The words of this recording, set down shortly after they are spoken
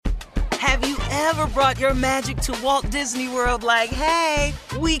Have you ever brought your magic to Walt Disney World like, hey,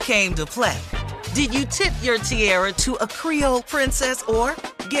 we came to play? Did you tip your tiara to a Creole princess or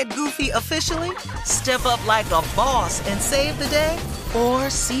get goofy officially? Step up like a boss and save the day? Or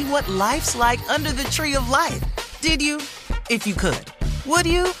see what life's like under the tree of life? Did you? If you could. Would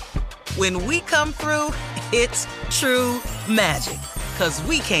you? When we come through, it's true magic. 'Cause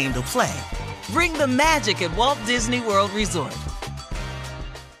we came to play. Bring the magic at Walt Disney World Resort.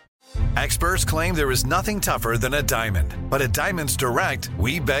 Experts claim there is nothing tougher than a diamond. But at Diamonds Direct,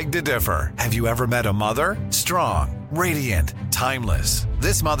 we beg to differ. Have you ever met a mother? Strong, radiant, timeless.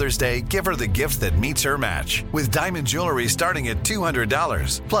 This Mother's Day, give her the gift that meets her match. With diamond jewelry starting at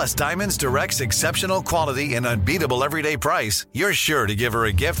 $200. Plus Diamonds Direct's exceptional quality and unbeatable everyday price, you're sure to give her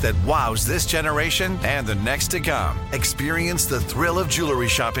a gift that wows this generation and the next to come. Experience the thrill of jewelry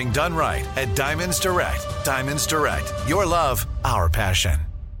shopping done right at Diamonds Direct. Diamonds Direct. Your love, our passion.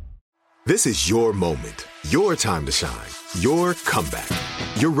 This is your moment, your time to shine, your comeback.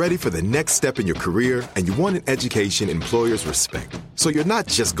 You're ready for the next step in your career, and you want an education employers respect. So you're not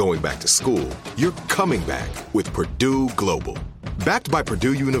just going back to school, you're coming back with Purdue Global. Backed by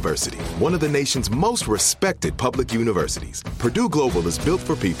Purdue University, one of the nation's most respected public universities, Purdue Global is built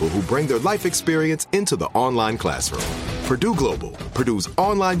for people who bring their life experience into the online classroom. Purdue Global, Purdue's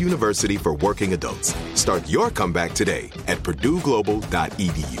online university for working adults. Start your comeback today at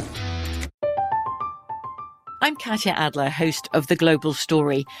purdueglobal.edu. I'm Katya Adler, host of The Global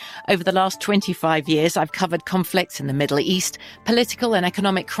Story. Over the last 25 years, I've covered conflicts in the Middle East, political and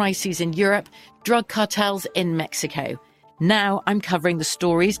economic crises in Europe, drug cartels in Mexico. Now I'm covering the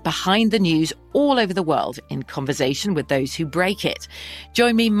stories behind the news all over the world in conversation with those who break it.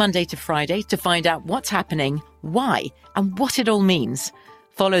 Join me Monday to Friday to find out what's happening, why, and what it all means.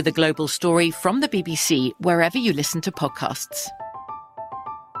 Follow The Global Story from the BBC wherever you listen to podcasts.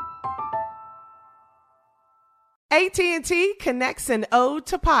 AT&T connects an ode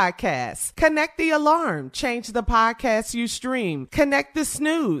to podcasts. Connect the alarm. Change the podcast you stream. Connect the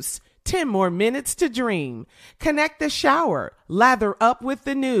snooze. 10 more minutes to dream. Connect the shower. Lather up with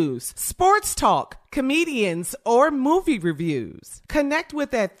the news. Sports talk, comedians, or movie reviews. Connect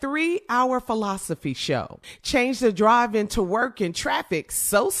with that 3-hour philosophy show. Change the drive into work in traffic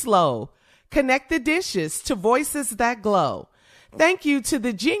so slow. Connect the dishes to voices that glow. Thank you to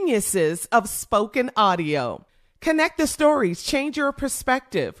the geniuses of spoken audio. Connect the stories, change your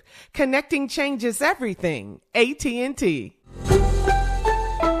perspective. Connecting changes everything. AT&T. All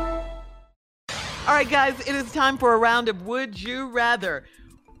right, guys, it is time for a round of Would You Rather.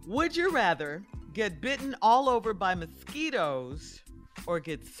 Would you rather get bitten all over by mosquitoes or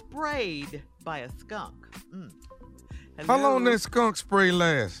get sprayed by a skunk? How long that skunk spray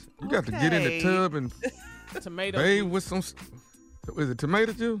last? You got to get in the tub and bathe with some, is it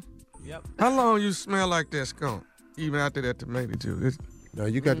tomato juice? Yep. How long you smell like that skunk? Even after that tomato juice. No,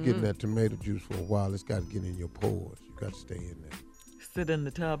 you got to get in that tomato juice for a while. It's got to get in your pores. You got to stay in there. Sit in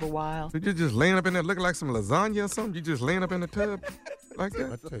the tub a while. Did you just laying up in there looking like some lasagna or something? You just laying up in the tub like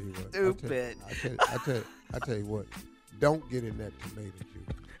that? I tell you what. Stupid. I tell you what. Don't get in that tomato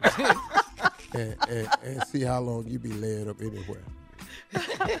juice. and see how long you be laying up anywhere.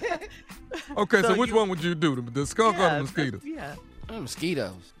 Okay, so which one would you do? The skunk or the mosquito? Yeah.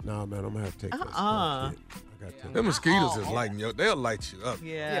 Mosquitoes. No, man, I'm going to have to take that skunk shit. Them mosquitoes is lighting you up. They'll light you up.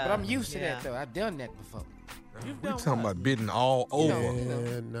 Yeah, but I'm used to that, though. I've done that before. We talking about bitten all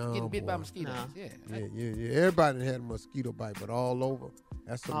over. No, getting bit by mosquitoes. Yeah. Everybody had a mosquito bite, but all over.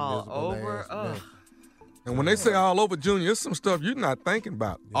 That's some all miserable over. ass. And when they say all over, Junior, it's some stuff you're not thinking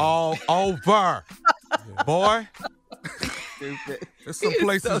about. Yeah. All over, boy. Stupid. There's some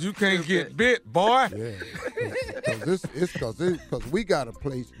places you can't get bit, boy. Yeah, because we got a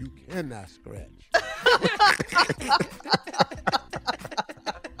place you cannot scratch.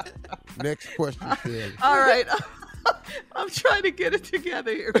 Next question, Shirley. All right. I'm trying to get it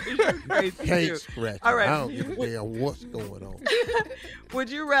together here. Can't scratch. All right. I don't give a damn what's going on. Would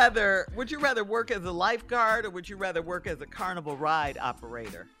you rather work as a lifeguard or would you rather work as a carnival ride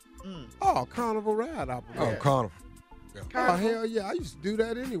operator? Oh, carnival ride operator. Oh, carnival. Yeah. Oh, hell yeah. I used to do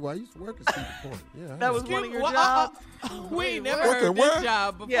that anyway. I used to work at Cedar Point. Yeah, that was one of your jobs? We ain't never heard this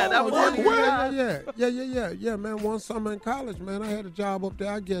job before. Yeah, that was one of your jobs. Yeah, man. One summer in college, man, I had a job up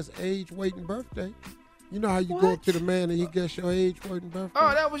there. I guess age, weight, and birthday. You know how you go up to the man and he guess your age, weight, and birthday?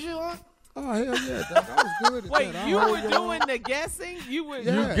 Oh, that was you, huh? Oh, hell yeah. I was good at Wait, that. you were doing the guessing? You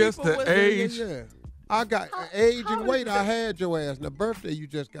guessed the age? Yeah. I got age and weight. I had your ass. Now, birthday, you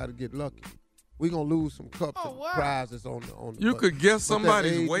just got to get lucky. We're going to lose some cups and prizes on the You could guess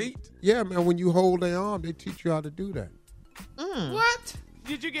somebody's weight? Yeah, man. When you hold their arm, they teach you how to do that. What?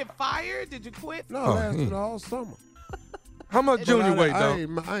 Did you get fired? Did you quit? No, it lasted all summer. How much junior weight, though?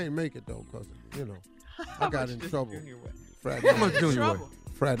 I ain't make it, though, because, I got in trouble. How much junior weight?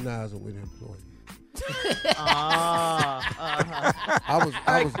 Fraternizing with employees. I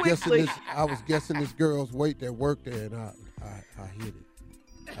was guessing this girl's weight that worked there, and I hit it.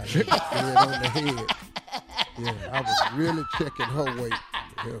 I hit it on the head. Yeah, I was really checking her weight.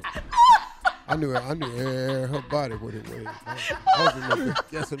 Yeah. I knew her body what it weighed. I was in there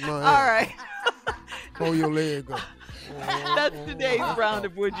guessing mine. All right. Hold your leg up. That's today's round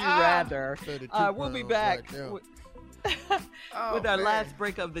of Would You Rather. We'll be back with our last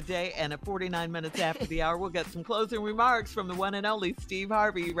break of the day, and at 49 minutes after the hour, we'll get some closing remarks from the one and only Steve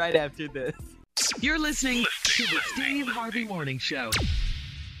Harvey right after this. You're listening to the Steve Harvey Morning Show.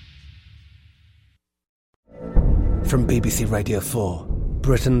 From BBC Radio 4,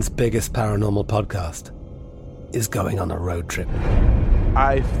 Britain's biggest paranormal podcast is going on a road trip.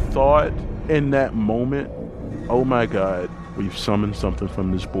 I thought in that moment, oh my God, we've summoned something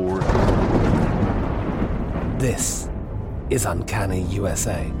from this board. This is Uncanny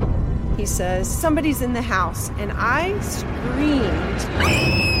USA. He says, somebody's in the house, and I screamed.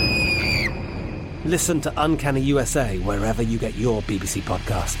 Listen to Uncanny USA wherever you get your BBC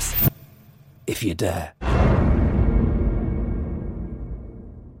podcasts, if you dare.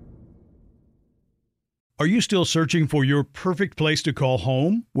 Are you still searching for your perfect place to call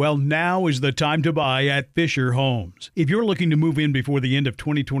home? Well, now is the time to buy at Fisher Homes. If you're looking to move in before the end of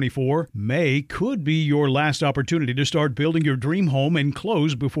 2024, May could be your last opportunity to start building your dream home and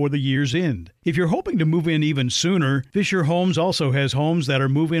close before the year's end. If you're hoping to move in even sooner, Fisher Homes also has homes that are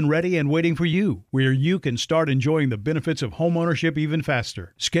move-in ready and waiting for you, where you can start enjoying the benefits of homeownership even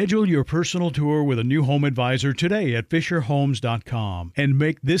faster. Schedule your personal tour with a new home advisor today at FisherHomes.com and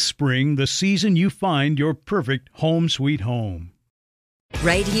make this spring the season you find your perfect home sweet home.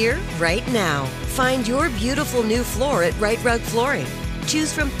 Right here, right now. Find your beautiful new floor at Right Rug Flooring.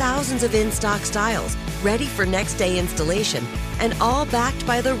 Choose from thousands of in-stock styles, ready for next day installation, and all backed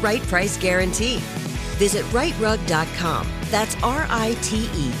by the right price guarantee. Visit rightrug.com. That's RITERUG.com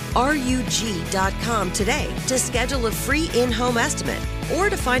today to schedule a free in-home estimate or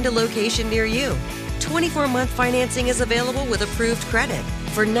to find a location near you. 24-month financing is available with approved credit.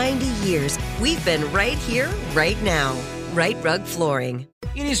 For 90 years, we've been right here, right now. Right Rug Flooring.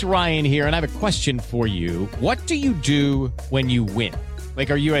 It is Ryan here, and I have a question for you. What do you do when you win?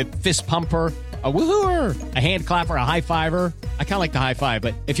 Like, are you a fist pumper, a woohooer, a hand clapper, a high fiver? I kind of like the high five,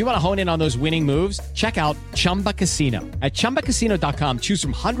 but if you want to hone in on those winning moves, check out Chumba Casino. At ChumbaCasino.com, choose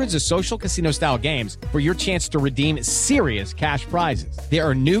from hundreds of social casino-style games for your chance to redeem serious cash prizes. There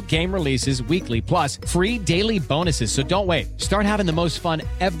are new game releases weekly, plus free daily bonuses, so don't wait. Start having the most fun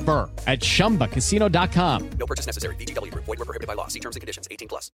ever at ChumbaCasino.com. No purchase necessary. VGW. Void where prohibited by law. See terms and conditions.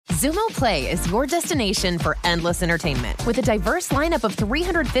 18+. Xumo Play is your destination for endless entertainment. With a diverse lineup of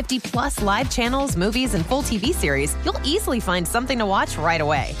 350-plus live channels, movies, and full TV series, you'll easily find something to watch right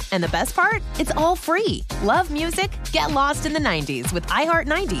away. And the best part? It's all free. Love music? Get lost in the 90s with iHeart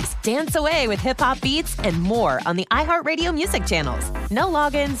 90s, dance away with hip-hop beats, and more on the iHeartRadio music channels. No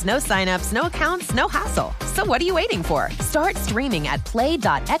logins, no signups, no accounts, no hassle. So what are you waiting for? Start streaming at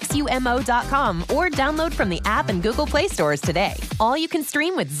play.xumo.com or download from the app and Google Play stores today. All you can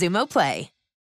stream with Xumo Play.